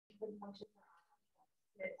So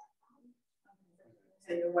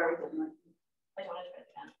you're worried that might be. I don't want to do it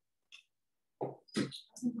again.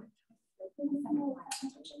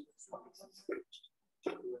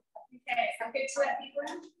 Okay, so good to let people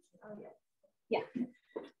in? Oh, yeah. Yeah.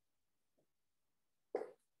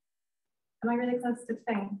 Am I really close to the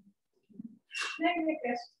thing? No, you're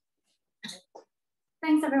good.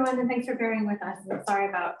 Thanks, everyone, and thanks for bearing with us. I'm sorry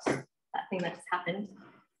about that thing that just happened.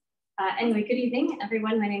 Anyway, good evening,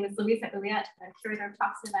 everyone. My name is Louisa Uliat. I'm curator of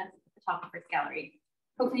Talks and Events at the Photographers Gallery.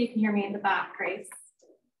 Hopefully you can hear me in the back, Grace.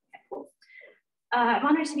 Okay, cool. I'm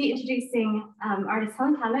honored to be introducing artist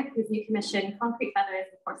Helen Cammock, whose new commission, Concrete Feathers,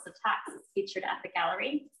 of course, the Tacks, is featured at the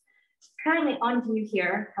gallery. Currently on view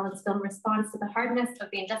here, Helen's film responds to the hardness of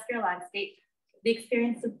the industrial landscape, the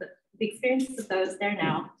experiences of those there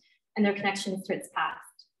now, and their connections to its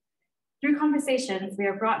past. Through conversations, we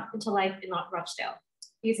are brought into life in Rochdale.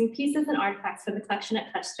 Using pieces and artifacts from the collection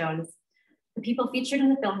at Touchstones, the people featured in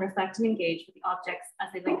the film reflect and engage with the objects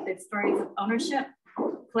as they link their stories of ownership,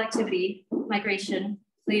 collectivity, migration,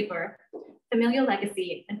 labor, familial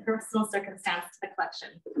legacy, and personal circumstance to the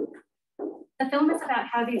collection. The film is about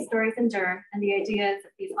how these stories endure and the ideas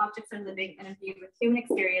that these objects are living and imbued with human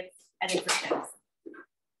experience and existence.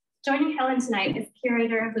 Joining Helen tonight is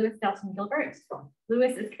curator Lewis Dalton Gilbert.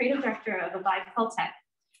 Lewis is creative director of a vibe called Tacks,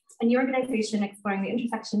 a new organization exploring the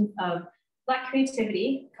intersections of Black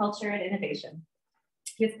creativity, culture, and innovation.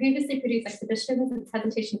 He has previously produced exhibitions and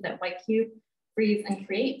presentations at White Cube, Breathe, and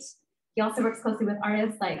Create. He also works closely with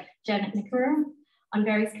artists like Jen Nikuru on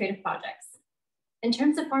various creative projects. In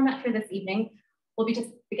terms of format for this evening, we'll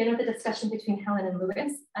begin with a discussion between Helen and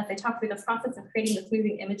Lewis as they talk through the process of creating this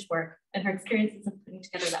moving image work and her experiences of putting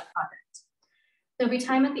together that project. There'll be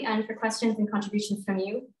time at the end for questions and contributions from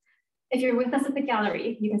you. If you're with us at the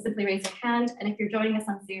gallery, you can simply raise your hand, and if you're joining us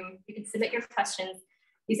on Zoom, you can submit your questions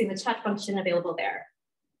using the chat function available there.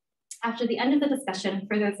 After the end of the discussion,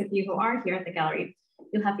 for those of you who are here at the gallery,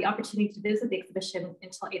 you'll have the opportunity to visit the exhibition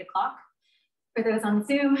until 8 o'clock. For those on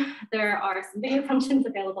Zoom, there are some video functions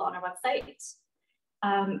available on our website.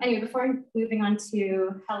 Anyway, before moving on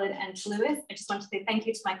to Helen and Lewis, I just want to say thank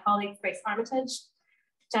you to my colleagues, Grace Armitage,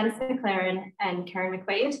 Janice McLaren, and Karen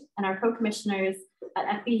McQuaid, and our co-commissioners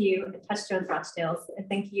at FBU and Touchstones Rochdale. And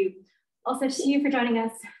thank you also to you for joining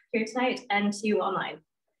us here tonight and to you online.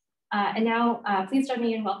 And now, please join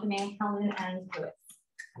me in welcoming Helen and Lewis.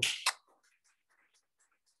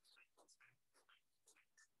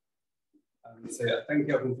 So yeah, thank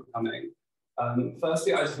you everyone for coming.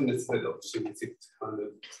 Firstly, I just wanted to take the opportunity to kind of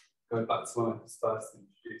go back to when I was first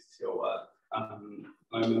introduced to your work.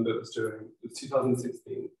 I remember it was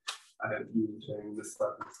 2016, you were doing this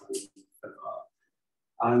work of art.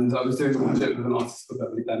 And I was doing a project with an artist called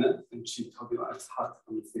Beverly Bennett, and she told me like, I just had to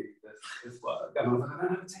come and see this work. And I was like, I don't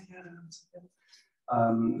have to take it, I don't have to take it.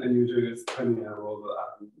 And you were doing this premiere of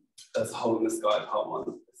There's a Hole in the Sky, part 1.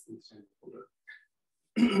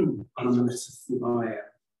 And I managed to see my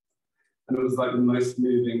and it was like the most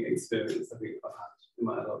moving experience I think I've had in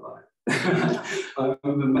my adult life. I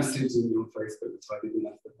remember messaging you on Facebook before I even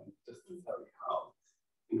left the home just to tell you how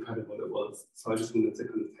incredible it was. So I just wanted to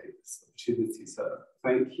kind of take this opportunity to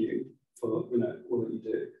thank you for all that you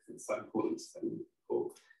do, because it's so important to so many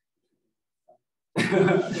people.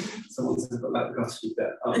 Someone says that that gushy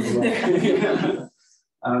bit out of the way.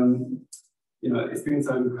 It's been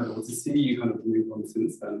so incredible to see you kind of move on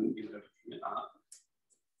since then, looking at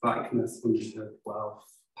blackness, womanhood, wealth,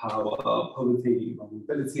 power, poverty,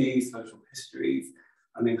 vulnerability, social histories,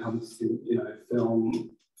 and then comes to, film,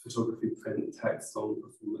 photography, print, text, song,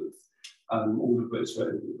 performance, all of which are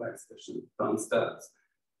in the exhibition downstairs.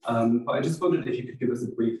 But I just wondered if you could give us a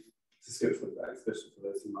brief description of the exhibition for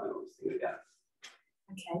those who might not have seen it yet.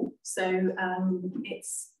 Okay, so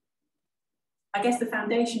I guess the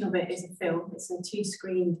foundation of it is a film. It's a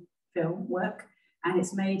 2-screen film work, and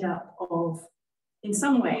it's made up of, in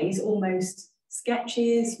some ways, almost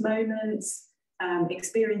sketches, moments,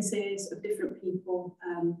 experiences of different people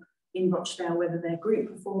in Rochdale, whether they're group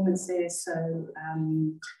performances, so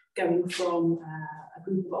going from a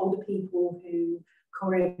group of older people who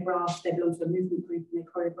choreographed, they belong to a movement group and they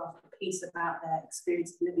choreographed a piece about their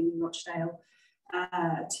experience of living in Rochdale,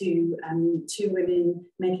 to 2 women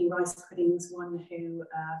making rice puddings, one who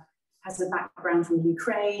has a background from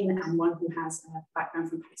Ukraine and one who has a background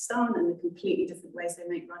from Pakistan, and the completely different ways they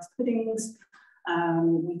make rice puddings.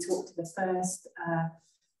 We talked to the first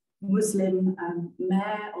Muslim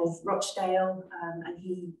mayor of Rochdale, and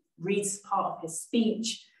he reads part of his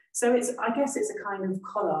speech. So I guess it's a kind of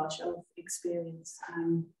collage of experience.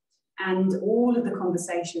 And all of the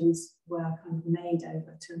conversations were kind of made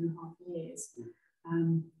over 2.5 years.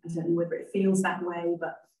 I don't know whether it feels that way,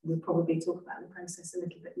 but we'll probably talk about the process a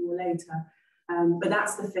little bit more later. But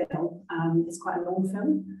that's the film. It's quite a long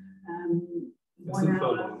film. 1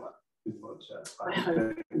 hour. I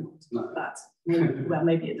hope not, but maybe, well,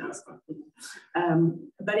 maybe it does.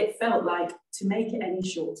 But it felt like, to make it any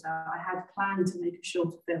shorter, I had planned to make a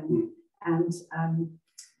shorter film, and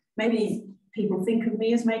maybe people think of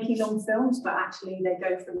me as making long films, but actually they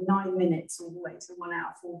go from 9 minutes all the way to 1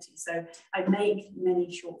 hour 40. So I make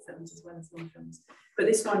many short films as well as long films. But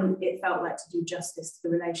this one, it felt like to do justice to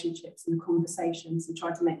the relationships and the conversations and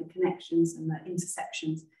try to make the connections and the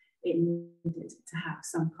intersections. It needed to have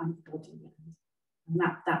some kind of body, and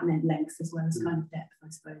that meant length as well as kind of depth, I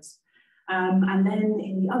suppose. And then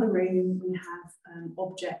in the other room, we have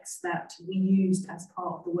objects that we used as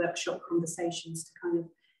part of the workshop conversations to kind of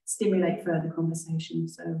stimulate further conversation.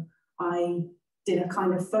 So I did a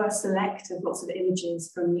kind of first select of lots of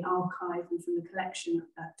images from the archive and from the collection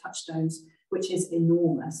of Touchstones, which is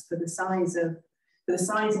enormous for the size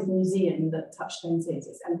of museum that Touchstones is.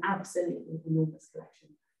 It's an absolutely enormous collection.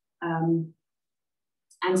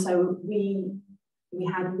 And so we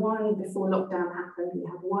had one, before lockdown happened, we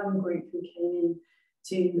had one group who came in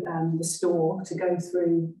to the store to go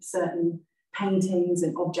through certain paintings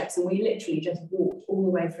and objects, and we literally just walked all the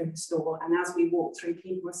way through the store. And as we walked through,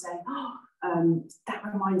 people were saying, oh, that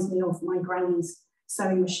reminds me of my granny's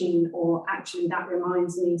sewing machine, or actually that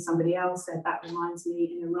reminds me, somebody else said, that reminds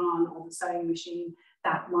me in Iran of a sewing machine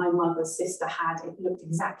that my mother's sister had. It looked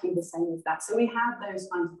exactly the same as that. So we had those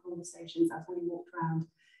kinds of conversations as we walked around.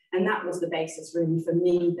 And that was the basis really for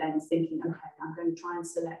me then thinking, okay, I'm going to try and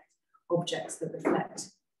select objects that reflect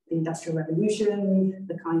the Industrial Revolution,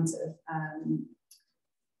 the kinds of,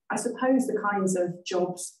 I suppose the kinds of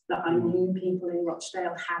jobs that I knew people in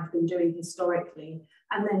Rochdale had been doing historically,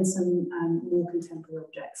 and then some more contemporary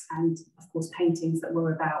objects, and of course paintings that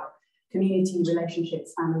were about community,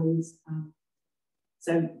 relationships, families.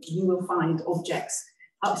 So you will find objects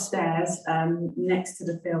upstairs next to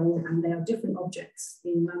the film, and they are different objects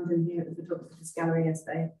in London here at the Photographers Gallery as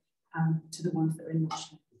they to the ones that are in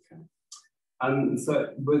Rochdale. Okay. And so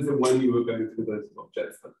was it when you were going through those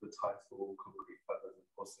objects that the title Concrete Feathers and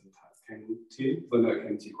Porcelain Tacks came to you? Well, no, it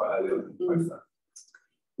came to you quite early on in the process.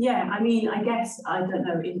 Yeah, I mean, I guess, I don't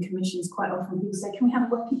know, in commissions quite often people say, can we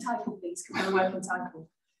have a working title, please? Can we have a working title?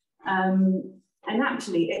 And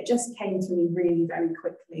actually, it just came to me really very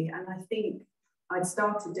quickly. And I think I'd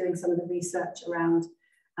started doing some of the research around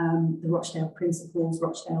the Rochdale principles,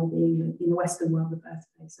 Rochdale being in the Western world the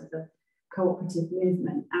birthplace of the cooperative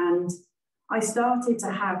movement. And I started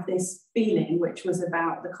to have this feeling, which was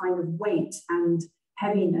about the kind of weight and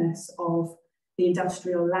heaviness of the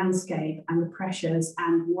industrial landscape and the pressures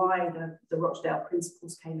and why the Rochdale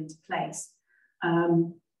principles came into place.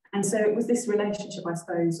 And so it was this relationship, I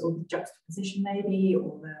suppose, or the juxtaposition maybe,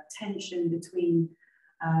 or the tension between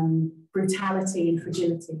brutality and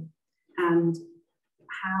fragility, and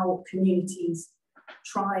how communities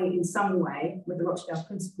try in some way with the Rochdale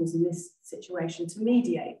principles in this situation to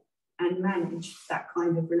mediate and manage that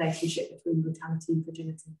kind of relationship between brutality and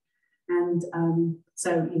fragility. And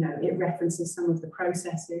so, you know, it references some of the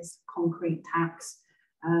processes, concrete tacks,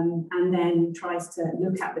 and then tries to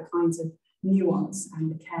look at the kinds of nuance and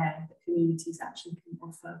the care that communities actually can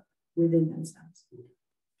offer within themselves.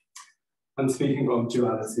 And speaking of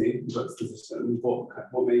duality, juxtaposition,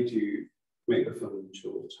 what made you make the film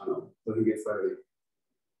dual channel? I think it's very,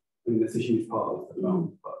 I mean, it's a huge part of the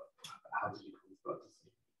film, but how did you come to that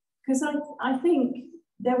decision? Because I think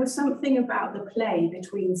there was something about the play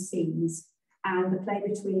between scenes and the play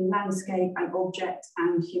between landscape and object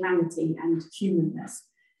and humanity and humanness.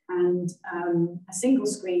 And a single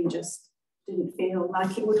screen just didn't feel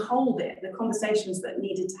like it would hold it. The conversations that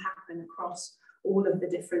needed to happen across all of the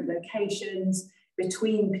different locations,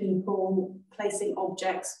 between people, placing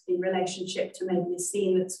objects in relationship to maybe a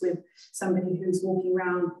scene that's with somebody who's walking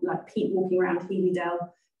around, like Pete walking around Healydale,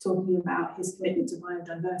 talking about his commitment to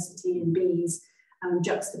biodiversity and bees,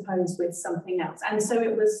 juxtaposed with something else. And so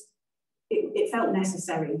it felt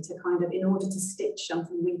necessary to kind of, in order to stitch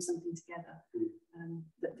something, weave something together,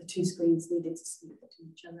 that the two screens needed to speak to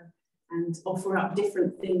each other and offer up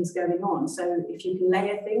different things going on. So if you can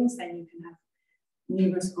layer things, then you can have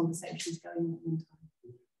numerous conversations going on at one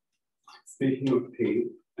time. Speaking of Pete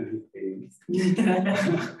and his bees,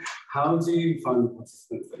 how do you find the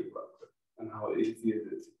participants that you work with, and how easy is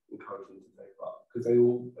it to encourage them to take part? Because they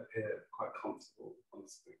all appear quite comfortable on the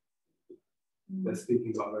screen. They're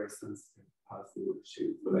speaking about a very sensitive personal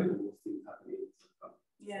issues, but they all seem to have needs.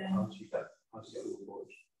 Yeah. So how do you get them on board?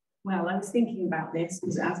 Well, I was thinking about this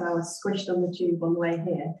because as I was squished on the tube on the way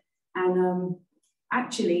here, and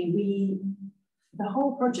actually the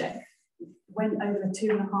whole project went over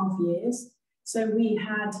 2.5 years. So we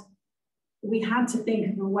had to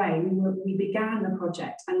think of a way. We began the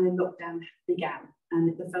project and then lockdown began,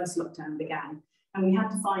 and the first lockdown began. And we had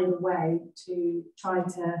to find a way to try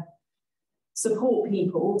to support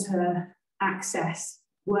people to access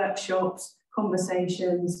workshops,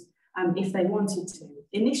 conversations, if they wanted to.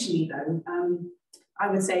 Initially though, I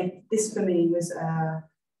would say this for me was,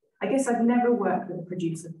 I guess I've never worked with a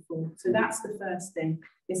producer before. So that's the first thing,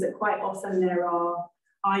 is that quite often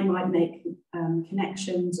I might make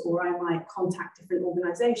connections, or I might contact different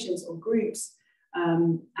organisations or groups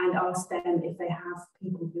and ask them if they have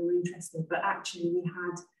people who are interested. But actually we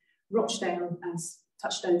had Rochdale as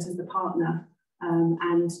Touchstones as the partner,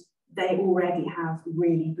 and they already have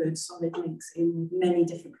really good solid links in many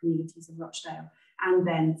different communities in Rochdale. And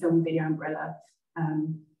then Film and Video Umbrella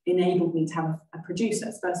enabled me to have a producer.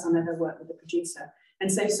 It's the first time I've ever worked with a producer.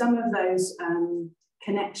 And so some of those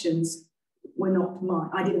connections were not mine.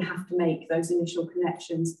 I didn't have to make those initial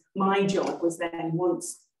connections. My job was then,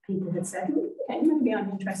 once people had said, okay, maybe I'm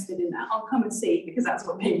interested in that, I'll come and see, because that's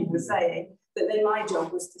what people were saying. But then my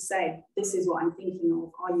job was to say, this is what I'm thinking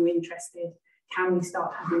of. Are you interested? Can we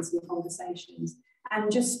start having some conversations?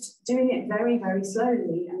 And just doing it very, very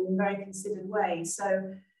slowly and in a very considered way.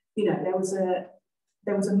 So, you know, there was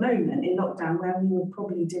a moment in lockdown where we were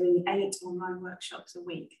probably doing 8 online workshops a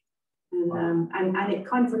week. And it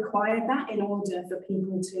kind of required that in order for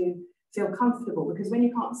people to feel comfortable, because when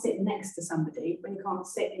you can't sit next to somebody, when you can't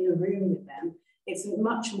sit in a room with them, it's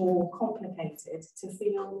much more complicated to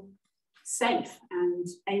feel safe and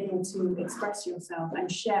able to express yourself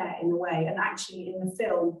and share in a way. And actually in the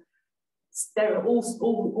film, there are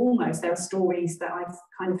almost stories that I've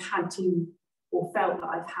kind of had to, or felt that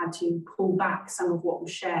I've had to pull back some of what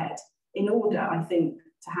was shared in order, I think,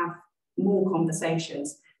 to have more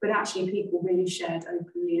conversations. But actually people really shared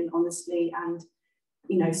openly and honestly, and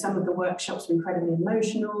you know, some of the workshops were incredibly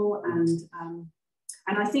emotional, and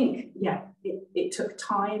I think, yeah, it took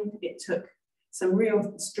time, it took some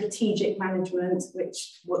real strategic management,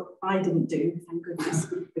 which what I didn't do, thank goodness,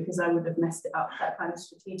 because I would have messed it up, that kind of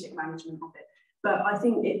strategic management of it. But I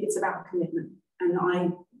think it's about commitment, and I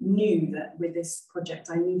knew that with this project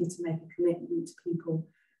I needed to make a commitment to people.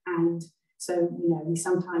 And so, you know, we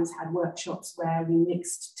sometimes had workshops where we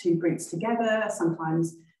mixed 2 groups together.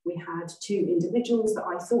 Sometimes we had 2 individuals that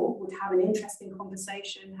I thought would have an interesting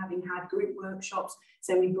conversation, having had group workshops,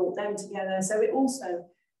 so we brought them together. So it also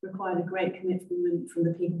required a great commitment from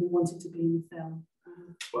the people who wanted to be in the film.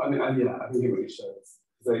 Well, I mean, yeah, I think it really shows.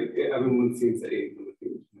 So everyone seems to aim, and I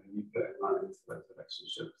think, you know, you put in line into those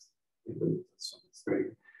relationships, even that's on the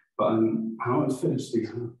screen. But how much footage do you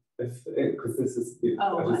have? Because this is just like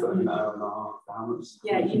an hour and a half. How much?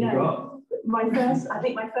 Yeah, you know, I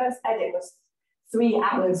think my first edit was 3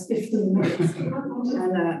 hours 15 minutes,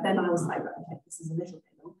 and then I was like, okay, this is a little bit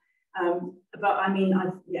long. But I mean,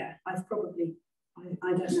 I've probably,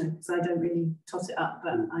 I don't know, because I don't really tot it up,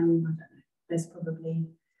 but I mean, I don't know. There's probably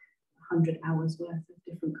 100 hours worth of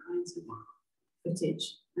different kinds of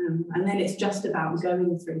footage, and then it's just about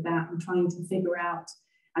going through that and trying to figure out.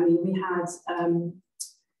 I mean, we had.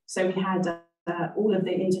 So we had all of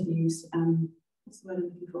the interviews. What's the word I'm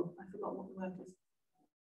looking for? I forgot what the word is.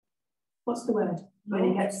 What's the word when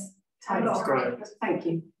it gets transcribed? Thank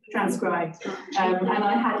you, transcribed. And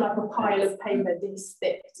I had like a pile of paper this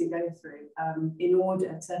thick to go through in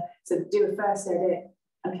order to do a first edit.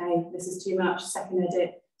 Okay, this is too much. Second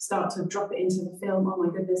edit, start to drop it into the film. Oh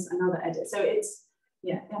my goodness, another edit. So it's,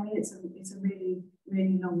 yeah, I mean, it's a really,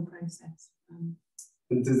 really long process.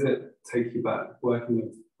 And does it take you back working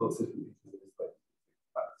with lots of different people,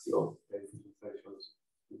 back to your days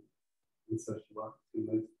in social work in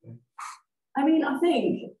those days? I mean, I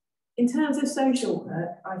think in terms of social work,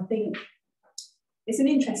 I think it's an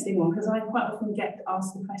interesting one, because I quite often get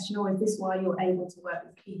asked the question, oh, is this why you're able to work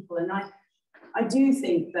with people? And I do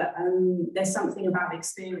think that there's something about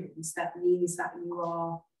experience that means that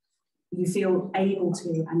you feel able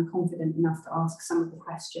to and confident enough to ask some of the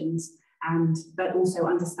questions, but also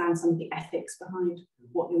understand some of the ethics behind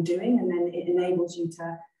what you're doing, and then it enables you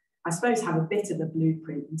to, I suppose, have a bit of a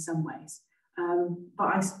blueprint in some ways.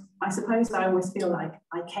 But I suppose I always feel like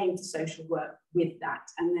I came to social work with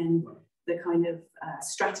that, and then the kind of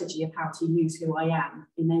strategy of how to use who I am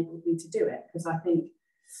enabled me to do it, because I think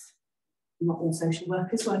not all social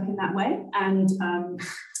workers work in that way, and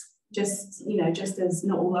just as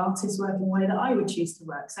not all artists work in the way that I would choose to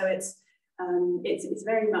work. So it's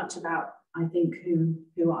very much about, I think,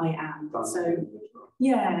 who I am. So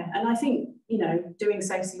yeah, and I think, you know, doing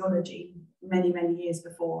sociology, many, many years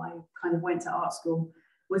before I kind of went to art school,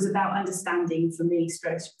 was about understanding, for me,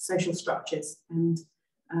 social structures and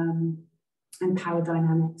power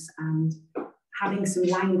dynamics, and having some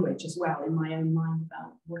language as well in my own mind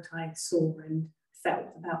about what I saw and felt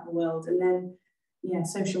about the world. And then, yeah,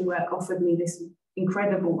 social work offered me this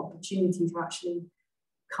incredible opportunity to actually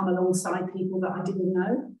come alongside people that I didn't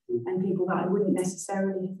know and people that I wouldn't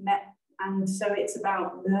necessarily have met. And so it's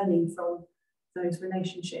about learning from those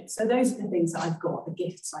relationships. So those are the things that I've got, the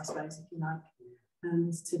gifts, I suppose, if you like,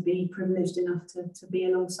 and to be privileged enough to be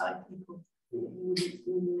alongside people. And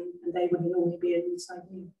they wouldn't normally be alongside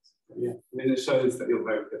me. Yeah, I mean, it shows that you're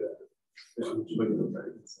very good at it. I'm sure you're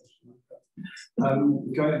very good at social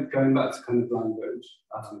work. Going back to kind of language,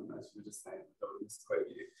 as you were just saying, I don't want to misquote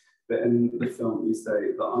you, but in the film you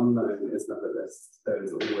say the unknown is never this, there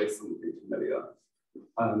is always something familiar.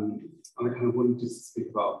 And I kind of wanted you to speak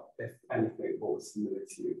about, if anything, what was familiar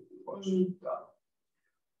to you in watching that.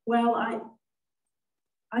 Well,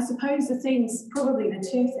 I suppose the things, probably the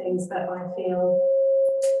two things that I feel,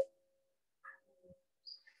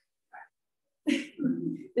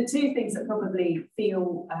 the two things that probably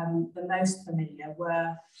feel the most familiar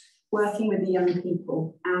were working with the young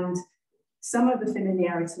people. And some of the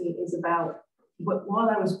familiarity is about, while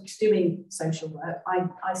I was doing social work,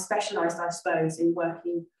 I specialised, I suppose, in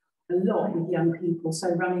working a lot with young people,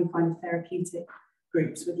 so running kind of therapeutic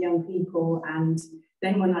groups with young people. And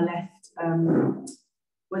then when I left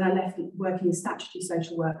working in statutory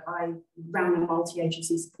social work, I ran a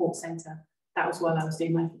multi-agency support centre. That was while I was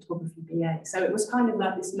doing my photography BA. So it was kind of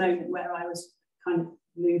like this moment where I was kind of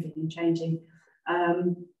moving and changing.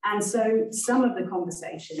 And so some of the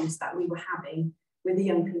conversations that we were having with the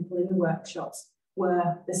young people in the workshops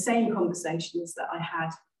were the same conversations that I had,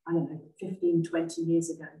 I don't know, 15, 20 years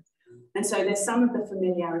ago. And so there's some of the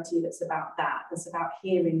familiarity that's about that, that's about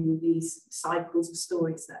hearing these cycles of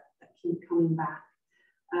stories that keep coming back.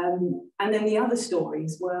 And then the other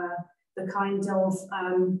stories were the kind of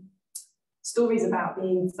stories about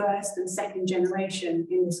being first and second generation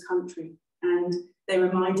in this country. And they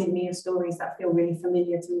reminded me of stories that feel really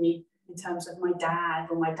familiar to me in terms of my dad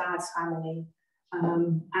or my dad's family.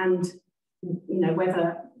 And, you know,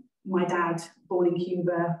 whether my dad, born in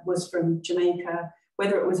Cuba, was from Jamaica,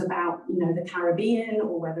 whether it was about, you know, the Caribbean,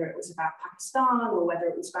 or whether it was about Pakistan, or whether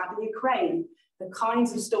it was about the Ukraine, the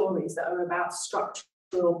kinds of stories that are about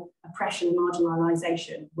structural oppression and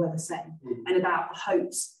marginalisation were the same, and about the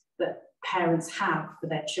hopes that parents have for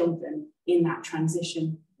their children in that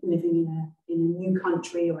transition, living in a new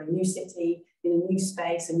country or a new city, in a new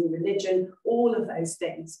space, a new religion. All of those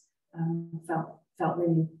things felt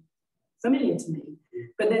really familiar to me.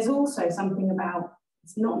 But there's also something about,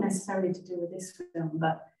 it's not necessarily to do with this film,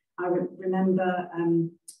 but I remember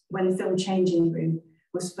when the film Changing Room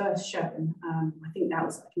was first shown, I think that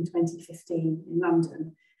was like in 2015 in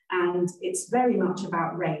London, and it's very much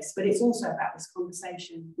about race, but it's also about this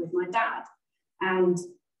conversation with my dad. And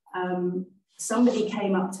somebody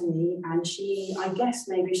came up to me, and she, I guess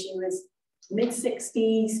maybe she was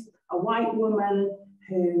mid-60s, a white woman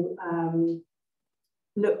who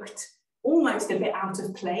looked almost a bit out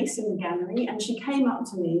of place in the gallery. And she came up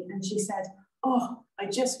to me and she said, "Oh, I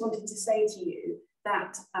just wanted to say to you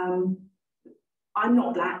that I'm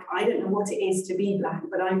not Black. I don't know what it is to be Black,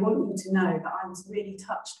 but I want you to know that I was really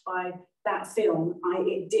touched by that film.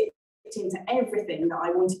 It dipped into everything that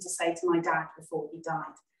I wanted to say to my dad before he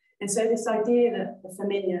died." And so this idea that the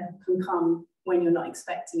familiar can come when you're not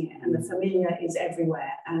expecting it, and the familiar is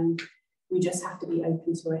everywhere, and we just have to be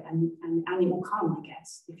open to it, and it will come, I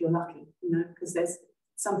guess, if you're lucky, you know, because there's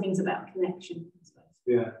some things about connection, I suppose.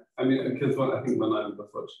 Yeah, I mean, because I think when I was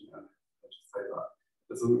watching it, I should say that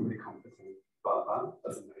there's something really comforting about that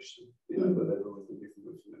as a notion, you know, that there's always going to be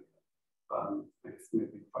something familiar. It's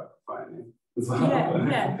maybe quite frightening as well.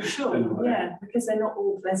 Yeah, for sure. Anyway. Yeah, because they're not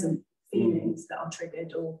all pleasant feelings that are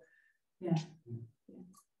triggered, or yeah.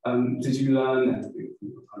 Did you learn anything from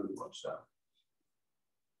the time you watched that?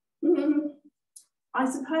 I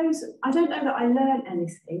suppose, I don't know that I learned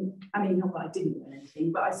anything. I mean, not that I didn't learn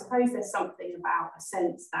anything, but I suppose there's something about a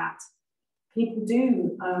sense that people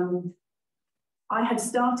do. I had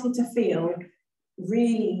started to feel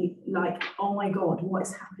really like, oh my God, what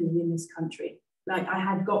is happening in this country? Like I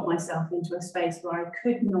had got myself into a space where I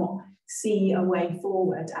could not see a way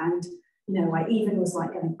forward. And, you know, I even was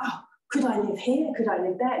like going, oh, could I live here? Could I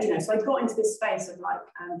live there? You know, so I got into this space of like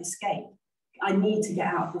escape. I need to get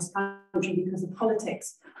out of this country because the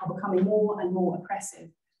politics are becoming more and more oppressive.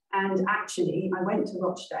 And actually, I went to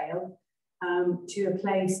Rochdale, to a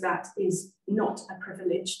place that is not a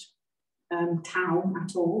privileged town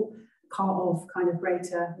at all, part of kind of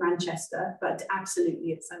Greater Manchester, but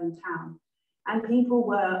absolutely its own town. And people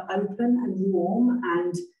were open and warm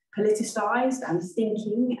and politicised and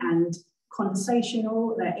thinking and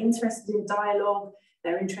conversational. They're interested in dialogue.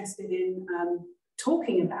 They're interested in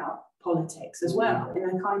talking about politics as well, in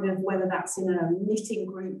a kind of, whether that's in a knitting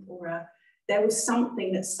group or there was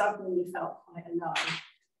something that suddenly felt quite alive.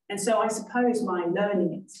 And so I suppose my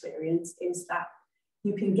learning experience is that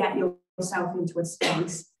you can get yourself into a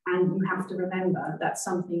space and you have to remember that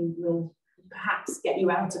something will perhaps get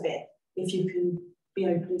you out of it if you can be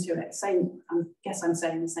open to it. Same, I guess I'm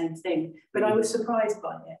saying the same thing, but I was surprised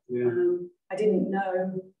by it. Yeah. I didn't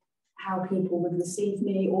know how people would receive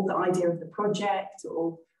me or the idea of the project,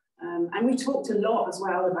 or and we talked a lot as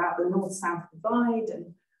well about the North-South divide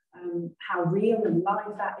and how real and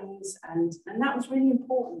live that is, and that was really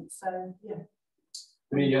important. So yeah.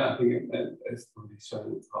 I mean, yeah, I think it's probably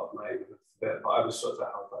shown it's part of my ignorance a bit, but I was shocked at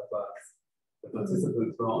how diverse the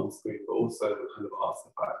participants were on screen, but also the kind of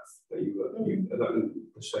artifacts that you were,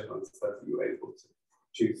 the show notes said that you were able to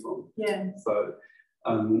choose from. Yeah. So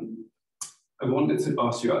I wanted to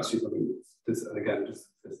ask you actually something, and again, just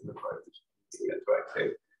this is the quote, to get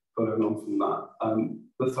directly, following on from that.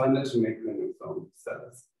 The financial maker in the film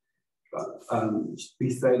says that we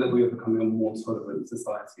say that we are becoming a more tolerant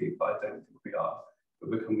society, but I don't think we are.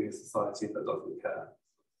 We're becoming a society that doesn't care.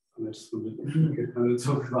 And I just wondered if you could kind of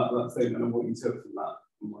talk about that statement and what you took from that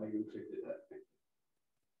and why you included it.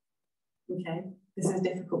 Okay, this is a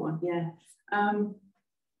difficult one, yeah.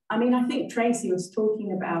 I mean, I think Tracy was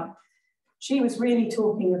talking about, she was really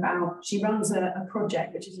talking about, she runs a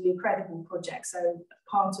project, which is an incredible project. So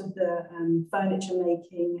part of the furniture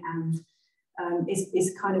making and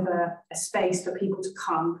is kind of a space for people to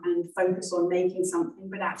come and focus on making something,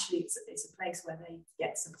 but actually it's a place where they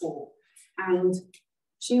get support. And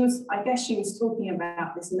she was, I guess she was talking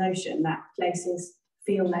about this notion that places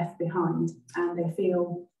feel left behind and they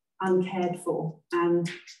feel uncared for. And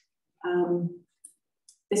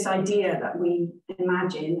this idea that we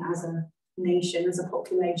imagine as a nation, as a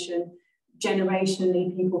population,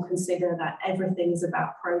 generationally people consider that everything is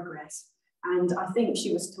about progress. And I think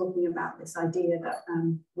she was talking about this idea that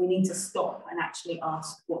we need to stop and actually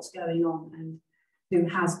ask what's going on and who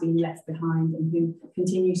has been left behind and who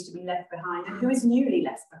continues to be left behind and who is newly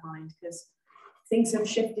left behind, because things have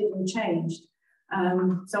shifted and changed.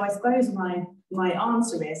 So I suppose my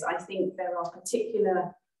answer is, I think there are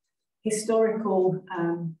particular historical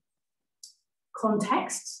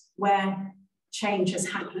contexts where change has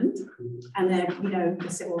happened, and then, you know, the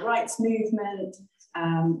civil rights movement,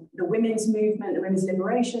 the women's movement, the women's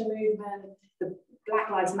liberation movement, the Black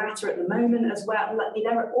Lives Matter at the moment as well. Like,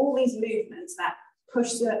 there are all these movements that push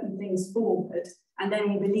certain things forward, and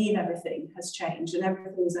then we believe everything has changed and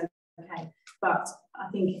everything's okay. But I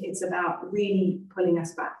think it's about really pulling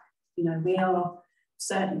us back. You know, we are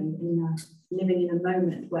certainly living in a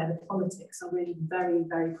moment where the politics are really very,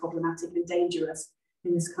 very problematic and dangerous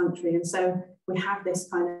in this country. And so we have this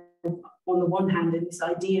kind of, on the one hand, this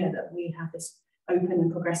idea that we have this open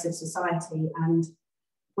and progressive society, and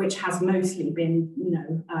which has mostly been, you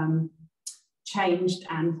know, changed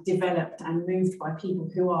and developed and moved by people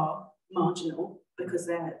who are marginal because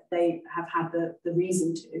they have had the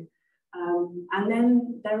reason to. And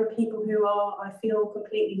then there are people who are, I feel,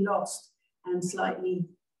 completely lost and slightly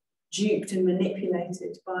duped and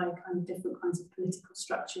manipulated by kind of different kinds of political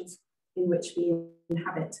structures in which we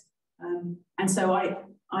inhabit. And so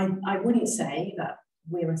I wouldn't say that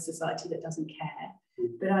we're a society that doesn't care,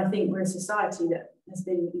 but I think we're a society that has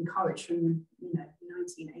been encouraged from the, you know,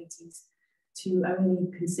 1980s to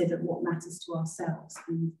only consider what matters to ourselves,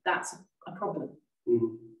 and that's a problem.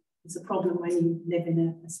 It's a problem when you live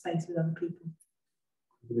in a space with other people.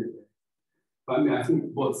 Absolutely. I mean, I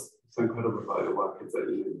think what's so incredible about your work is that,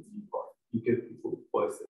 you know, you give people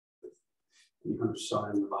voices, and you kind of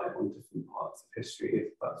shine the light on different parts of history.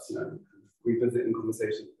 If that's, you know, revisiting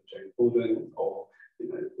conversations with Jane Baldwin, or, you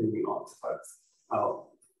know, bringing artifacts out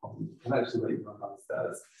of the collection that you run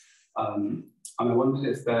downstairs. And I wondered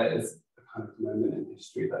if there is a kind of moment in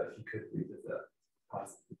history that if you could revisit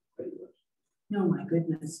past that you would. Oh my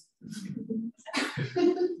goodness.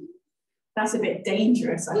 That's a bit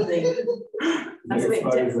dangerous, I think. That's a bit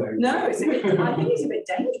no, it's a bit, I think it's a bit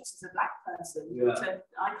dangerous as a Black person. Yeah.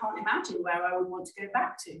 I can't imagine where I would want to go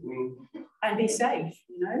back to and be safe,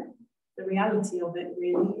 you know. The reality of it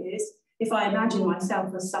really is, if I imagine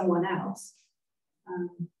myself as someone else,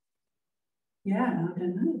 yeah, I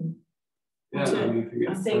don't know. Yeah,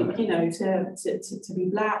 I think, you know, to be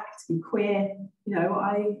Black, to be queer, you know,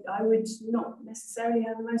 I would not necessarily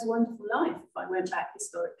have the most wonderful life if I went back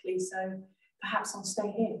historically. So perhaps I'll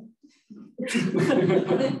stay here.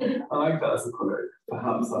 I like that as a quote.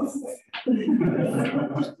 Perhaps I'll stay.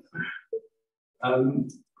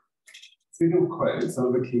 Speaking of quotes,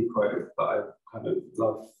 another key quote that I kind of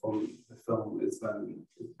love from the film is when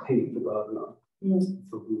Pete, the gardener, is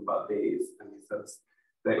talking about bees, and he says,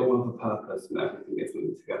 they all have a purpose and everything is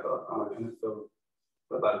linked together. And I kind of feel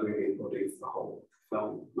that that really embodies the whole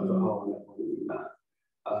film as a whole and everyone that we met.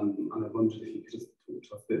 And I wondered if you could just talk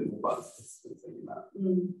to us a bit more about the participants that you met.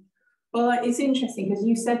 Well, it's interesting because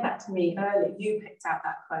you said that to me earlier. You picked out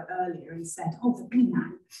that quote earlier and said, "Oh, the bee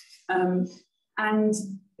man." And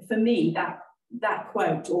for me, that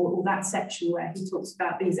quote or that section where he talks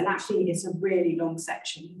about bees, and actually it's a really long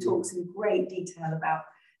section. He talks in great detail about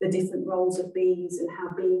the different roles of bees and how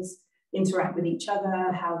bees interact with each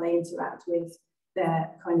other, how they interact with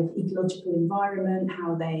their kind of ecological environment,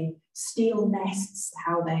 how they steal nests,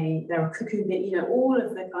 how they're a cuckoo bee, you know, all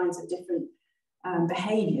of the kinds of different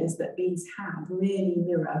behaviours that bees have really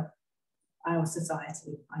mirror our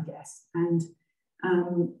society, I guess. And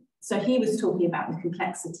so he was talking about the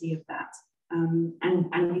complexity of that.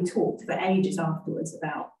 And we talked for ages afterwards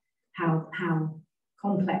about how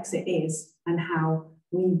complex it is and how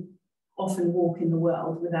we often walk in the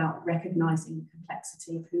world without recognising the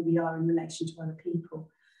complexity of who we are in relation to other people.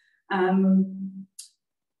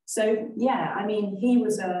 So yeah, I mean, he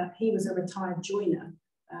was a retired joiner.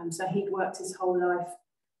 So he'd worked his whole life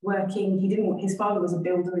working. His father was a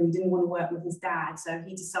builder and he didn't want to work with his dad. So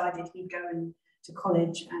he decided he'd go to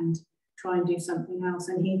college and try and do something else.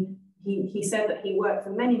 And he said that he worked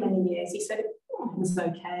for many, many years. He said it was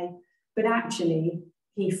okay, but actually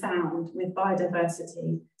he found with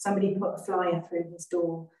biodiversity, somebody put a flyer through his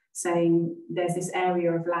door saying there's this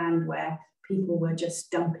area of land where people were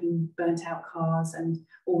just dumping burnt out cars and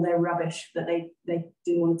all their rubbish that they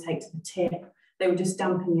didn't want to take to the tip. They were just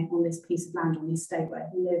dumping it on this piece of land on the estate where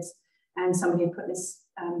he lives. And somebody had put this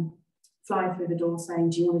flyer through the door saying,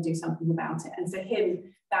 do you want to do something about it? And for him,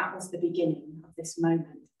 that was the beginning of this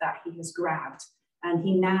moment that he has grabbed. And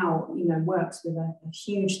he now, you know, works with a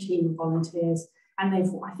huge team of volunteers. And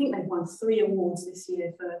I think they've won 3 awards this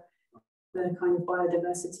year for the kind of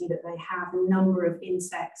biodiversity that they have, the number of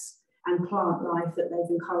insects and plant life that they've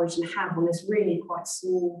encouraged and have on this really quite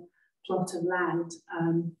small plot of land.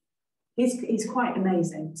 He's quite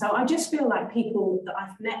amazing. So I just feel like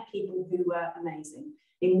I've met people who were amazing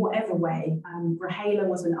in whatever way. Rahela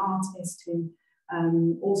was an artist who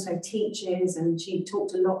also teaches, and she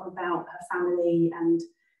talked a lot about her family and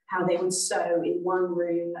how they would sew in one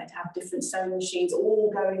room. They'd have different sewing machines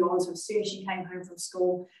all going on. So as soon as she came home from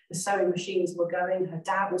school, the sewing machines were going. Her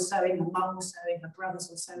dad was sewing, her mum was sewing, her brothers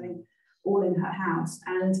were sewing, all in her house.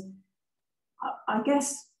 And I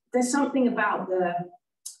guess there's something about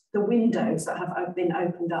the windows that have been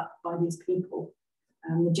opened up by these people,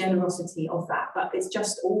 the generosity of that. But it's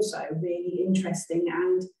just also really interesting.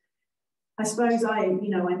 And I suppose I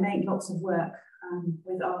make lots of work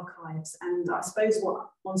with archives, and I suppose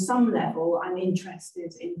on some level I'm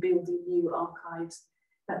interested in building new archives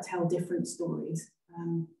that tell different stories.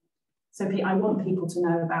 So I want people to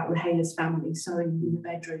know about Rahela's family sewing in the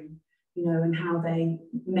bedroom, you know, and how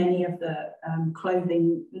many of the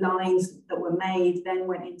clothing lines that were made then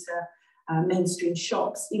went into mainstream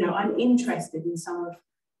shops. You know, I'm interested in some of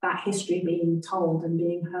that history being told and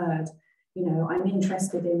being heard. You know, I'm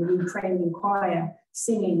interested in the Ukrainian choir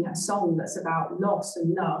singing a song that's about loss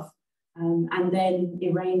and love. And then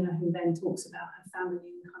Irena, who then talks about her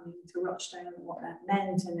family coming to Rochdale and what that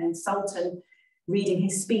meant. And then Sultan reading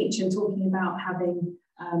his speech and talking about having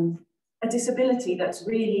a disability that's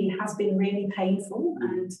has been really painful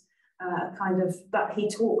and but he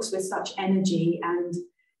talks with such energy and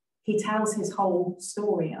he tells his whole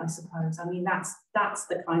story, I suppose. I mean, that's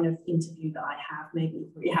the kind of interview that I have, maybe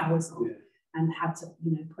 3 hours on, and had to,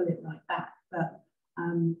 you know, pull it right back. But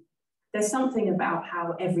there's something about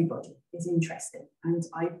how everybody is interested, and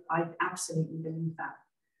I absolutely believe that.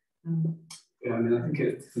 Yeah, I mean, I think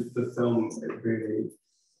the film,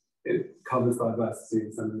 it covers diversity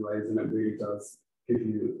in so many ways, and it really does give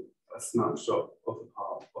you a snapshot of a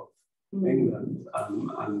part of England, and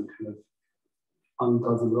kind of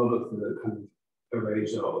undoes a lot of the kind of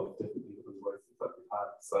erasure of different people's voices that we've had.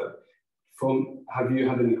 So, have you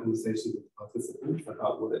had any conversations with participants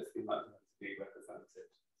about what it's been like to be represented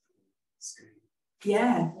on screen?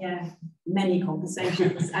 Yeah, many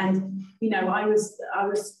conversations, and you know, I was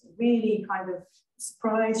really kind of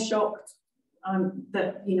surprised, shocked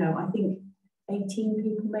that, you know, I think 18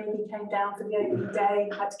 people maybe came down for the opening day,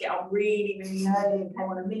 had to get up really, really early and came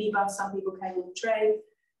on a minibus. Some people came on the train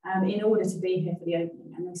in order to be here for the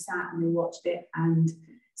opening, and they sat and they watched it. And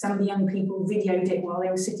some of the young people videoed it while they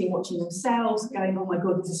were sitting watching themselves, going, oh my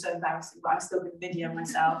God, this is so embarrassing, but I'm still going to video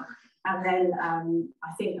myself. And then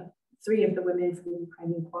I think 3 of the women from the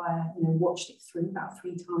Ukrainian choir, watched it through about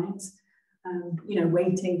 3 times,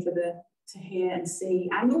 waiting for to hear and see,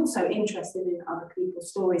 and also interested in other people's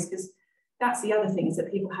stories, because that's the other thing, is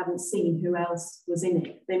that people hadn't seen who else was in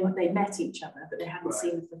it. They met each other, but they hadn't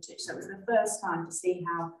seen the footage. So it was the first time to see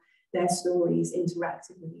how their stories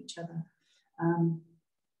interacted with each other.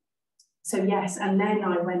 So yes, and then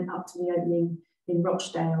I went up to the opening in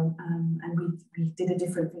Rochdale, and we did a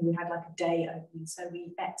different thing. We had like a day opening, so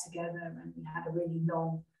we ate together and we had a really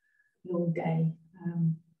long day.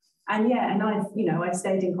 And yeah, and I've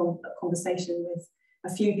stayed in conversation with a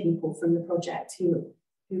few people from the project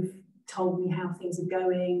who've told me how things are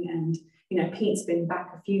going, and Pete's been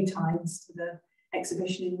back a few times to the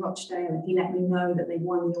exhibition in Rochdale, and he let me know that they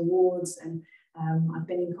won the awards, and I've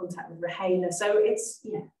been in contact with Rahela. So it's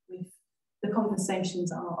the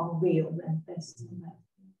conversations are real. They're still there.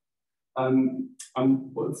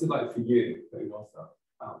 What's it like for you putting yourself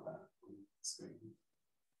out there on the screen?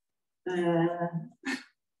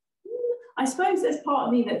 I suppose there's part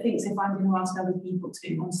of me that thinks if I'm going to ask other people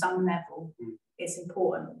to, on some level, it's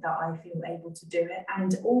important that I feel able to do it.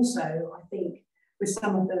 And also, I think with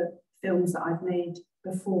some of the films that I've made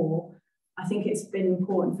before, I think it's been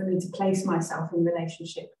important for me to place myself in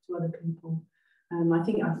relationship to other people. I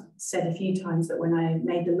think I've said a few times that when I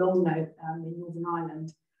made the long note in Northern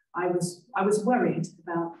Ireland, I was worried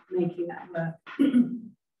about making that work,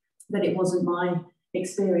 that it wasn't my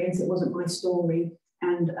experience, it wasn't my story.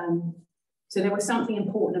 And so there was something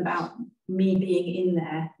important about me being in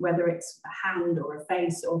there, whether it's a hand or a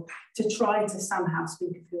face, or to try to somehow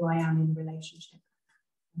speak of who I am in relationship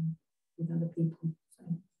with other people. So.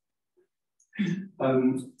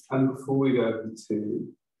 And before we go over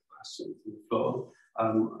to questions on the floor,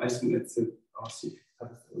 I just wanted to ask you to tell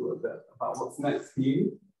us a little bit about what's next for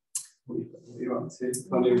you, what you're up to.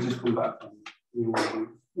 I know you've just come back from New Orleans.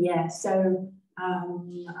 Yeah, so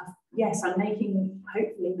yes, I'm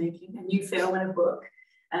hopefully making a new film and a book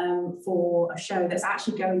for a show that's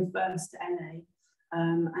actually going first to LA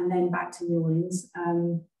and then back to New Orleans,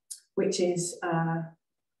 which is,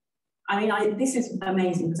 this is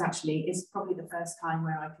amazing, because actually it's probably the first time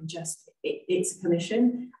where I can it's a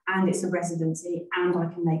commission and it's a residency and I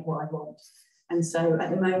can make what I want. And so at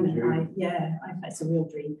the moment, it's a real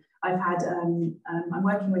dream. I've had, I'm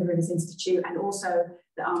working with Rivers Institute and also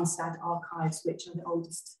the Armstead Archives, which are the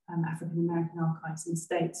oldest African-American archives in the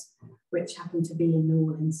States, which happen to be in New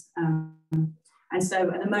Orleans. And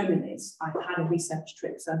so at the moment, I've had a research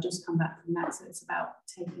trip, so I've just come back from that. So it's about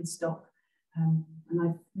taking stock. And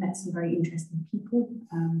I've met some very interesting people.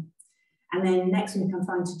 And then next week I'm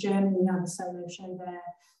flying to Germany, I have a solo show there,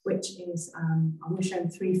 which is, I'm going to show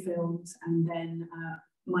 3 films, and then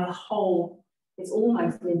it's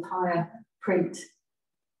almost an entire print,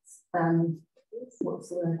 what's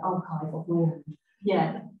the word, archive of my own.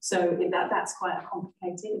 Yeah, so that's quite a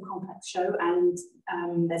complicated and complex show, and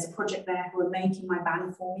there's a project there who are making my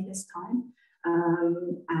band for me this time.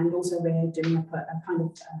 And also we're doing a kind of a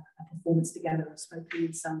performance together, a spoken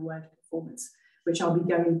and sung word performance, which I'll be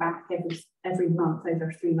going back every month over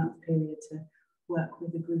a 3-month period to work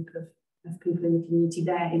with a group of people in the community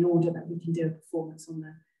there, in order that we can do a performance on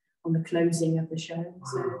the closing of the show. Wow.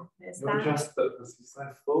 So there's that. Just that this is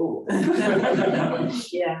so full.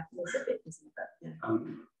 Yeah, it's a bit busy, but yeah.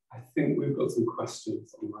 I think we've got some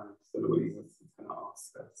questions online, so Louise is going to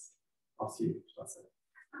ask you. Should I say?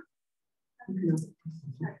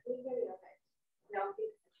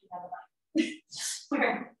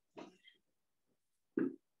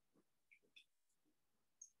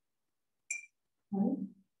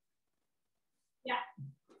 Yeah.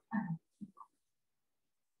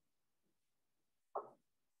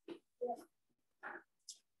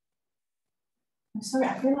 I'm sorry,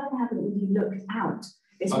 I feel like I haven't really looked out.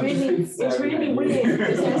 It's really weird,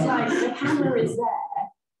 because it's like the camera is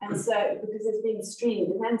there, and so because it's being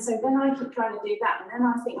streamed, and then I keep trying to do that, and then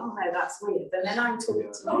I think, oh no, that's weird, and then I'm talking to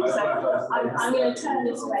you, so I'm going to turn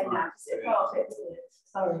this way now because it felt a bit weird.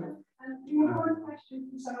 Sorry. You have one question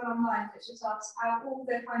from someone online that just asked, out of all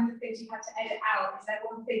the kind of things you had to edit out, is there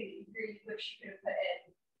one thing that you really wish you could have put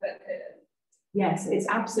in but couldn't? Yes, it's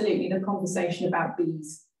absolutely the conversation about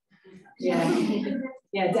bees. Yeah,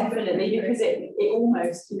 yeah, definitely, because it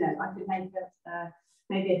almost, I could make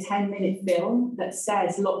maybe a 10-minute film that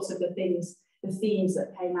says lots of the themes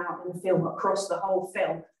that came out in the film across the whole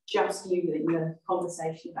film, just using the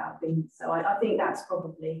conversation about bees. So I think that's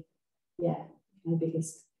probably, my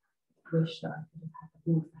biggest wish that I could have had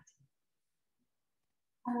more of that.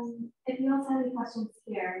 If you also have any questions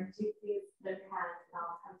here, here, do please lift your hand and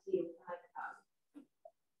I'll come to you with the microphone.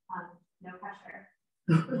 No pressure.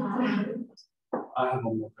 I have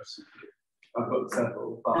one more question for you. I've got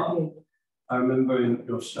several, but I remember in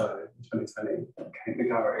your show in 2020, came to the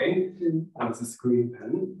gallery, there was a screen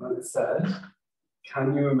print and it said,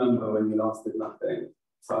 "Can you remember when you last did nothing?"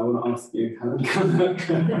 So I want to ask you, Helen Cammock,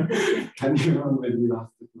 can you remember when you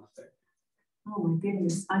last did nothing? Oh my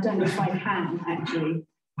goodness, I don't know if I can actually.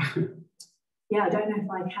 Yeah, I don't know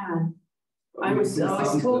if I can. I was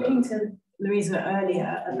talking to Louisa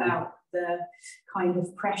earlier about the kind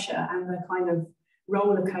of pressure and the kind of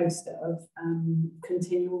roller coaster of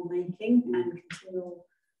continual making and continual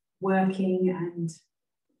working, and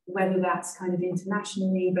whether that's kind of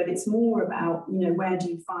internationally, but it's more about, you know, where do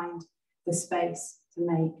you find the space to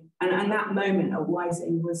make? And that moment at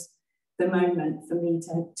Wising was the moment for me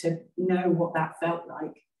to know what that felt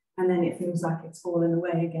like. And then it feels like it's fallen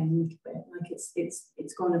away again a little bit, like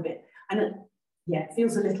it's gone a bit. And it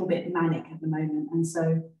feels a little bit manic at the moment. And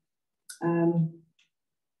so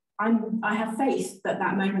I have faith that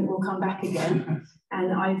that moment will come back again.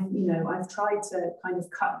 And I've tried to kind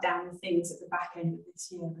of cut down things at the back end of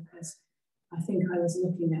this year, because I think I was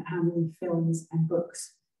looking at how many films and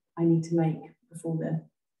books I need to make before the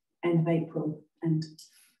end of April. And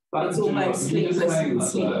it's almost sleepless.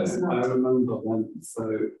 I remember once,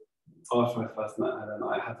 so after I first met Helen,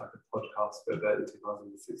 I had like a podcast with her in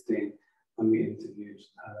 2016, and we interviewed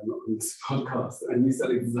Helen on this podcast, and you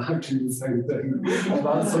said exactly the same thing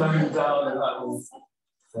about slowing down, and that was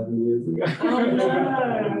 7 years ago. Oh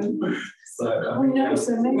no!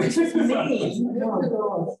 So maybe it's just me. Oh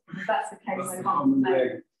God, if that's the case, I can't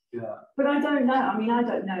know. Yeah. But I don't know. I mean, I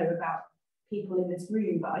don't know about people in this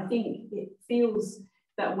room, but I think it feels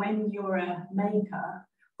that when you're a maker,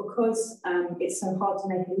 because it's so hard to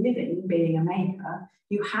make a living being a maker,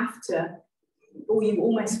 you have to, or you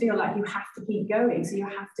almost feel like you have to keep going. So you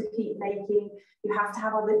have to keep making, you have to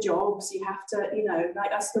have other jobs, you have to,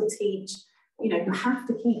 like I still teach, you have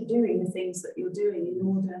to keep doing the things that you're doing in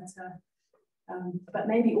order to, but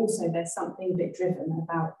maybe also there's something a bit driven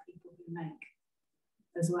about people who make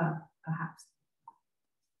as well, perhaps.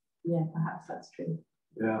 Yeah, perhaps that's true.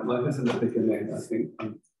 Yeah, like I said at the beginning, I think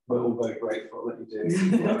we're all very grateful that you do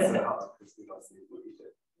so hard, because we like seeing what you do.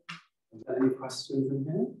 Is there any questions in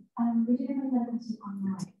here? We do have another question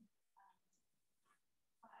online.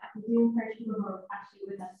 We do encourage people who are actually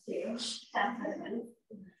with us too. So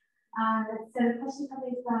the question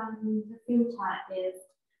coming from the field chat is,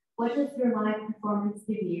 what does your live performance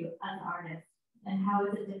give you as an artist, and how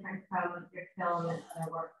is it different from your film and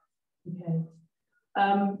other work? Okay.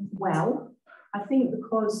 Well, I think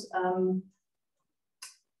because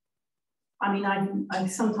I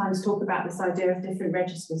sometimes talk about this idea of different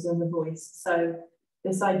registers of the voice. So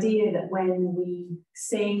this idea that when we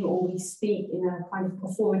sing or we speak in a kind of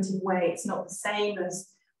performative way, it's not the same as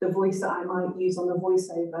the voice that I might use on the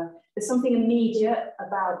voiceover. There's something immediate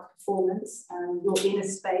about performance. You're in a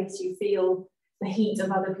space, you feel the heat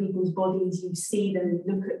of other people's bodies, you see them, you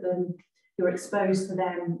look at them, you're exposed to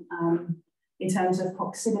them in terms of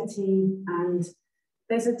proximity, and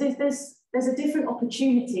there's a different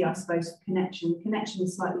opportunity, I suppose, for connection. Connection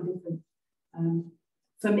is slightly different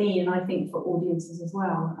for me, and I think for audiences as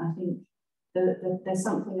well. I think there's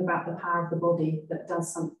something about the power of the body that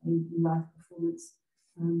does something in live performance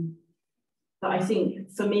that I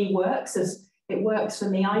think for me works. As it works for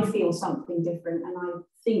me, I feel something different, and I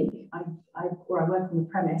think I work on the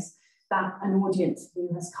premise that an audience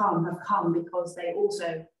who have come because they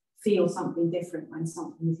also feel something different when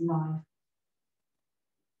something is live.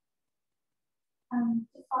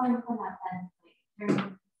 Just following up on that then, during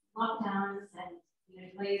lockdowns and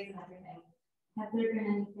delays and everything, has there been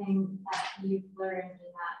anything that you've learned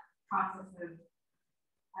in that process of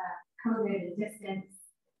COVID and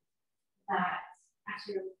distance that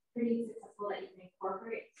actually was pretty successful that you can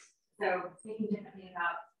incorporate? So thinking differently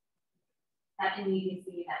about that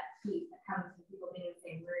immediacy, that heat that comes from people being in the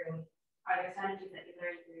same room, are there strategies that you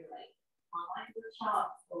learned through like online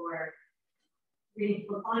workshops or reading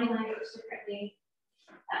people's body language differently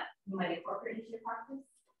that you might incorporate into your practice?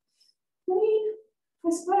 I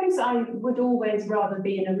suppose I would always rather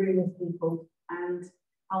be in a room with people, and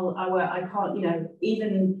I can't,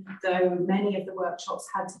 even though many of the workshops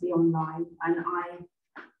had to be online, and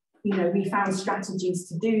we found strategies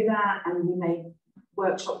to do that, and we made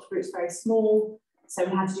workshop groups very small, so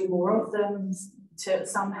we had to do more of them to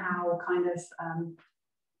somehow kind of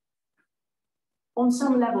on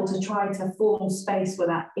some level to try to form space for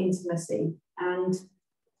that intimacy,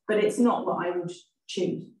 but it's not what I would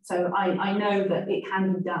choose. So I know that it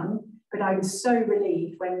can be done, But I was so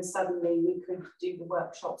relieved when suddenly we could do the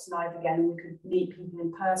workshops live again, and we could meet people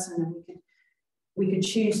in person, and we could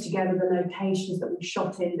choose together the locations that we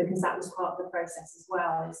shot in, because that was part of the process as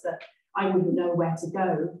well, is that I wouldn't know where to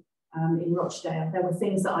go in Rochdale. There were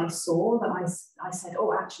things that I saw that I said,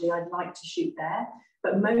 oh, actually, I'd like to shoot there.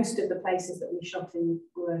 But most of the places that we shot in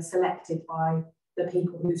were selected by the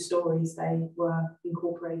people whose stories they were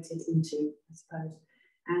incorporated into, I suppose.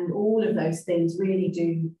 And all of those things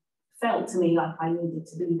really felt to me like I needed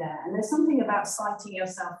to be there. And there's something about sighting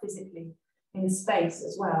yourself physically in space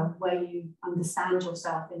as well, where you understand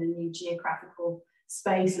yourself in a new geographical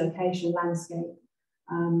space, location, landscape.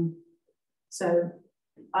 So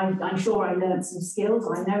I'm sure I learned some skills.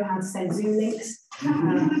 I know how to send Zoom links.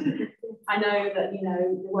 I know that, you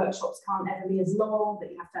know, the workshops can't ever be as long,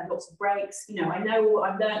 that you have to have lots of breaks. You know, I've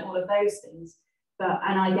learned all of those things.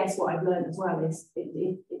 And I guess what I've learned as well is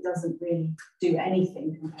it doesn't really do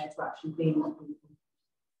anything compared to actually being with people.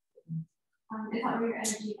 Is that where your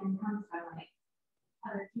energy then comes from? Like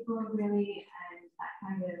other people really, and that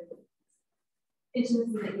kind of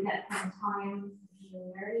intimacy that you get from time and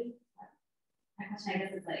familiarity? My question, I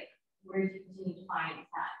guess, is like, where do you continue to find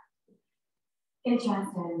that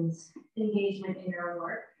interest and engagement in your own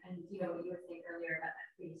work? And you know, what you were saying earlier about that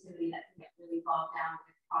creativity that can get really bogged down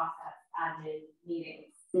with process, added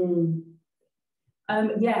meetings.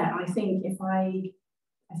 Yeah, I think if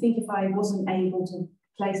I wasn't able to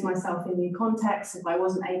place myself in new contexts, if I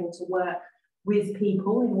wasn't able to work with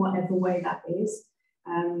people in whatever way that is,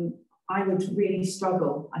 I would really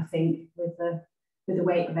struggle, I think, with the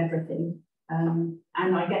weight of everything. And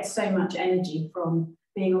I get so much energy from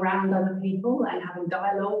being around other people and having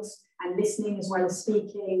dialogues and listening as well as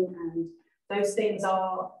speaking. And those things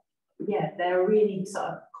are, yeah, they're a really sort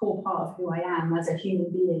of core part of who I am as a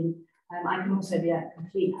human being. I can also be a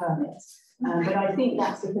complete hermit. But I think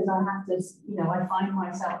that's because I have to, you know, I find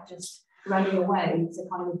myself just running away to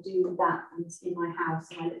kind of do that in my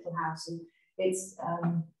house, in my little house. And it's,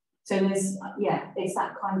 so there's, yeah, it's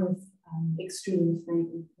that kind of extreme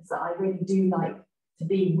thing. It's that I really do like to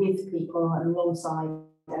be with people and alongside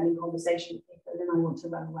and in conversation with people, and then I want to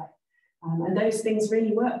run away. And those things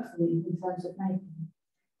really work for me in terms of making.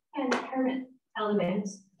 And the hermit element,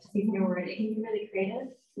 to use your word, it can be really creative.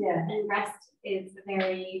 Yeah. And rest is a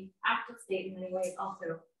very active state in many ways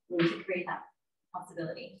also to create that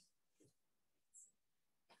possibility.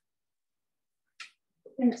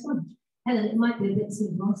 Thanks so much. Helen, it might be a bit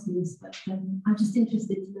sort of asking this, but I'm just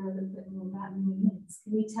interested to know a little bit more about New Year's.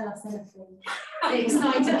 Can you tell us anything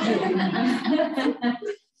exciting?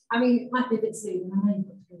 I mean, it might be a bit soon, I know you've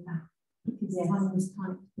got to go back because the time was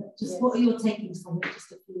tight, but just what are your takings from it?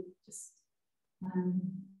 Just a few,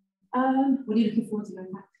 what are you looking forward to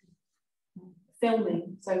going back to?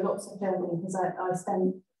 Filming, so lots of filming, because I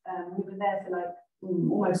spent, we were there for like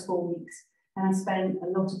almost 4 weeks, and I spent a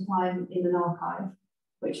lot of time in an archive,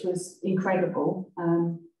 which was incredible.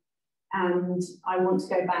 And I want to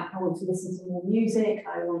go back, I want to listen to more music,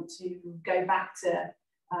 I want to go back to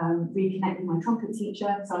reconnect with my trumpet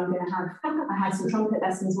teacher. So I'm going to have, I had some trumpet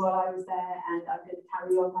lessons while I was there, and I'm going to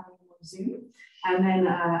carry on having them on Zoom. And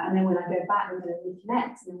then when I go back, we're going to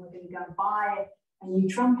reconnect, and then we're going to go and buy a new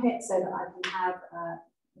trumpet so that I can have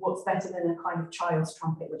what's better than a kind of child's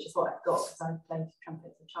trumpet, which is what I've got because I played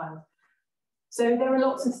trumpet as a child. So there are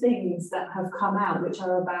lots of things that have come out which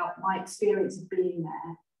are about my experience of being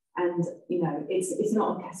there. And, you know, it's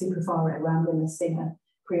not a Cassie Profaro where I'm going to sing a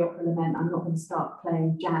pre-opera lament. I'm not going to start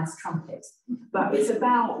playing jazz trumpet, but it's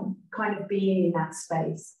about kind of being in that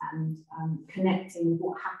space and connecting with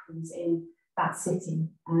what happens in that city.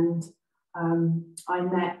 And I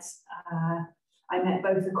met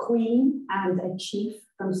both a queen and a chief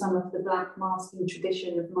from some of the Black masking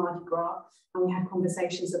tradition of Mardi Gras, and we had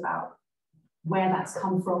conversations about where that's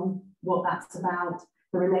come from, what that's about,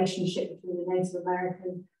 the relationship between the Native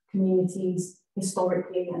American communities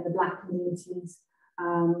historically and the Black communities.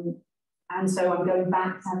 And so I'm going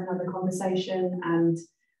back to have another conversation and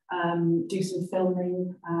do some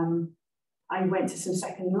filming. I went to some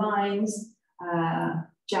second lines,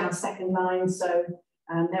 jazz second lines, so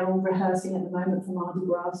they're all rehearsing at the moment for Mardi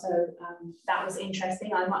Gras, so that was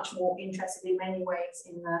interesting. I'm much more interested in many ways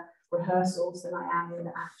in the rehearsals than I am in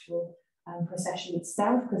the actual procession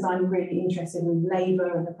itself, because I'm really interested in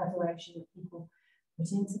labour and the preparation that people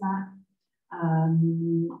put into that. I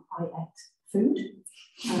ate food,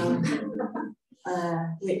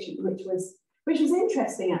 which was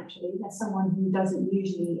interesting actually, as someone who doesn't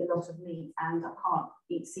usually eat a lot of meat, and I can't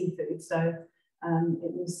eat seafood, so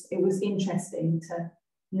it was interesting to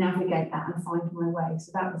navigate that and find my way.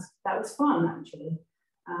 So that was fun actually.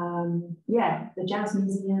 Yeah, the Jazz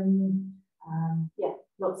Museum, yeah,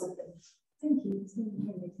 lots of things. Thank you.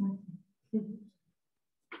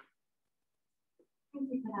 Thank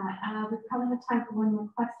you for that. We probably have time for one more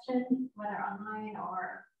question, whether online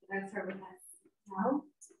or those who are with us now.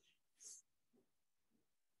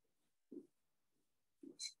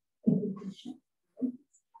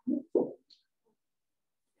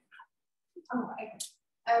 Oh, okay.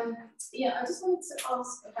 Yeah, I just wanted to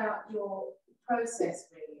ask about your process.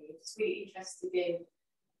 Really, just really interested in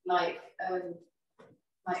like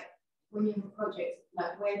when you have a project,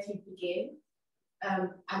 like where do you begin,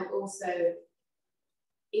 and also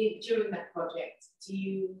during that project, do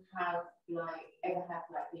you have ever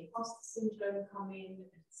have the imposter syndrome come in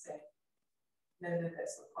and say, no,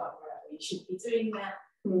 that's not quite right, you shouldn't be doing that,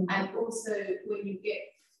 and also when you get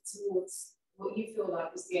towards what you feel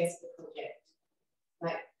like is the end of the project.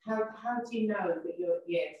 Like, how do you know that you're at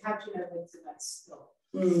the end? How do you know when to stop?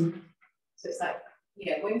 So it's like,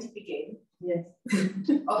 yeah, when to begin? Yes.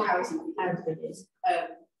 Or how to begin?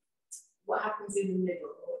 What happens in the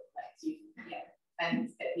middle? And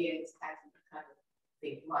at the end, how do you kind of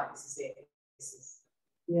think, right, this is it. This is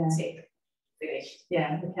tick, finished.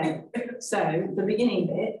 Yeah. Okay. So the beginning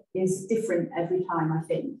bit is different every time, I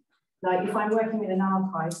think. Like if I'm working with an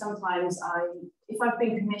archive, sometimes if I've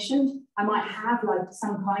been commissioned, I might have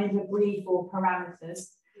some kind of a brief or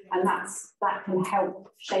parameters, and that can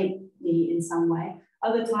help shape me in some way.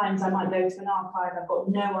 Other times I might go to an archive, I've got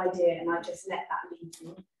no idea, and I just let that lead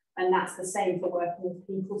me. And that's the same for working with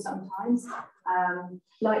people sometimes.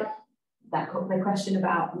 Like the question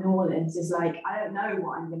about New Orleans is like, I don't know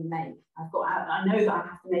what I'm going to make. I know that I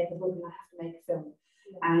have to make a book and I have to make a film.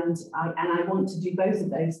 And I want to do both of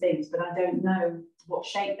those things, but I don't know what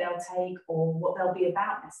shape they'll take or what they'll be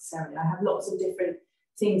about necessarily. I have lots of different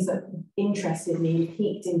things that interested me,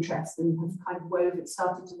 piqued interest, and have kind of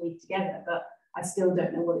started to weave together, but I still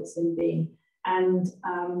don't know what it's going to be. And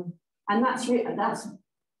that's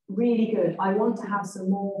really good. I want to have some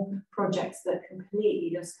more projects that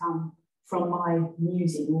completely just come from my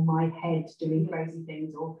musing or my head doing crazy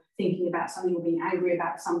things or thinking about something or being angry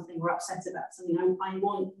about something or upset about something. I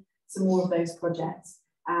want some more of those projects.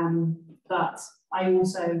 But I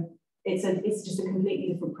also, it's just a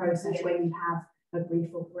completely different process when you have a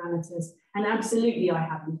brief or parameters. And absolutely, I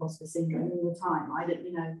have imposter syndrome all the time.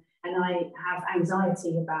 And I have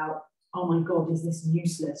anxiety about, oh my God, is this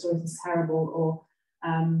useless or is this terrible? Or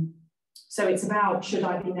so it's about, should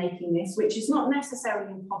I be making this? Which is not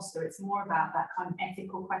necessarily imposter, it's more about that kind of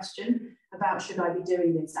ethical question about, should I be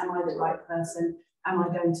doing this? Am I the right person? Am I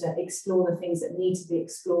going to explore the things that need to be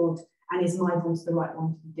explored? And is my voice the right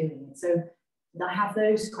one to be doing it? So I have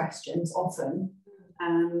those questions often.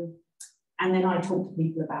 And then I talk to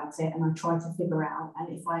people about it and I try to figure out, and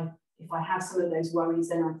if I have some of those worries,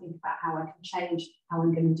 then I think about how I can change how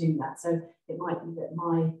I'm going to do that. So it might be that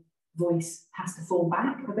my voice has to fall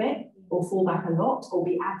back a bit or fall back a lot or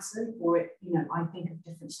be absent, or I think of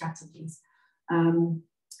different strategies.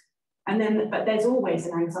 But there's always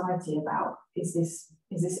an anxiety about, is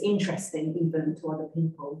this interesting even to other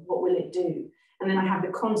people? What will it do? And then I have the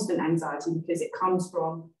constant anxiety because it comes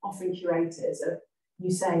from often curators of, you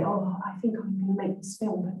say, oh, I think I'm going to make this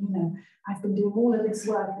film, but I've been doing all of this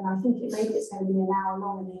work and I think maybe it's going to be an hour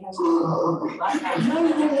long, and he goes, oh, like that.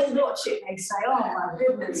 No, watch it. They say, oh my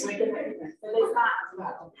goodness, we're going to. So there's that as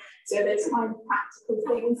well. So there's kind of practical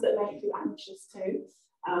things that make you anxious too.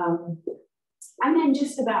 And then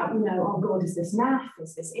just about, oh God, is this naff?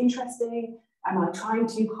 Is this interesting? Am I trying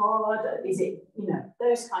too hard? Is it,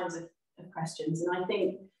 those kinds of questions. And I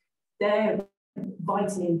think they're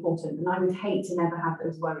vitally important, and I would hate to never have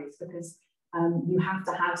those worries, because you have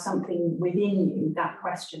to have something within you that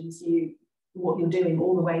questions you, what you're doing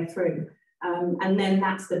all the way through, and then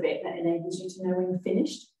that's the bit that enables you to know when you're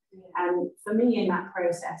finished. And for me in that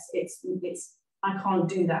process, it's I can't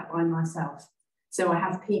do that by myself. So I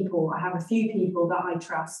have a few people that I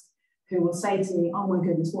trust who will say to me, oh my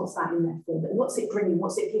goodness, what's that in there for? What's it bringing?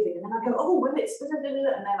 What's it giving? And then I go, oh, well, it's, and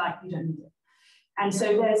they're like, you don't need it. And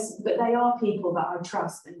so but they are people that I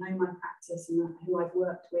trust and know my practice and who I've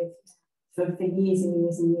worked with for years and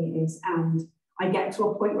years and years. And I get to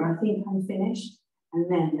a point where I think I'm finished,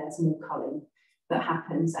 and then there's more culling that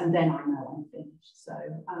happens, and then I know I'm finished. So,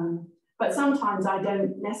 but sometimes I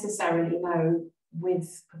don't necessarily know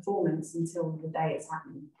with performance until the day it's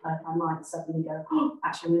happening. Like I might suddenly go, oh,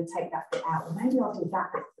 actually I'm going to take that bit out, or maybe I'll do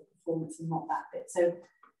that bit for the performance and not that bit. So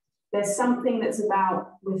there's something that's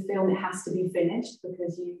about, with film, it has to be finished,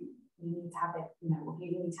 because you need to have it, you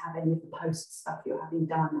need to have any of the post stuff you're having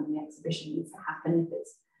done, and the exhibition needs to happen if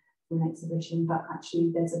it's an exhibition. But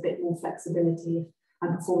actually there's a bit more flexibility.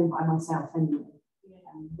 I'm performing by myself anyway.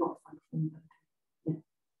 Not fun performing, but yeah.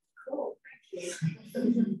 Cool, thank you.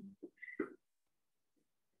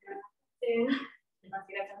 Unless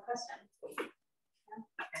you guys have a question.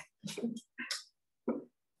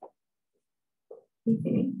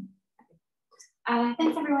 Okay.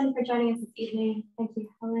 Thanks everyone for joining us this evening. Thank you,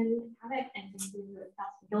 Helen Cammock, and thank you, Lewis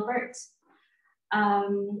Dalton Gilbert.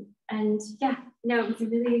 And yeah, no, it was a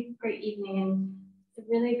really great evening, and it's a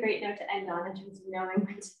really great note to end on in terms of knowing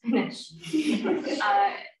when to finish.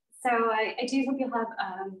 So I do hope you'll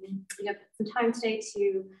have some time today to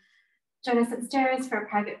join us upstairs for a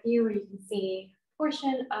private view where you can see a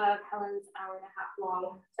portion of Helen's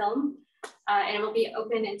hour-and-a-half-long film. And it will be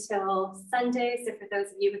open until Sunday. So for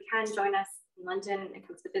those of you who can join us in London and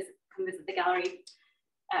come visit the gallery,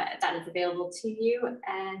 that is available to you.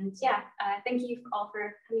 And yeah, thank you all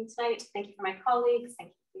for coming tonight. Thank you for my colleagues.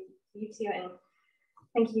 Thank you to you two. And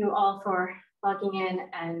thank you all for logging in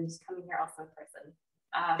and coming here also in person.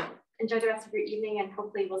 Enjoy the rest of your evening, and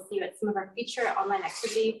hopefully we'll see you at some of our future online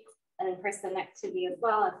activity and in-person activity as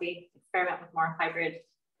well as we experiment with more hybrid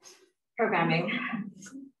programming.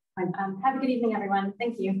 Have a good evening, everyone.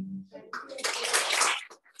 Thank you.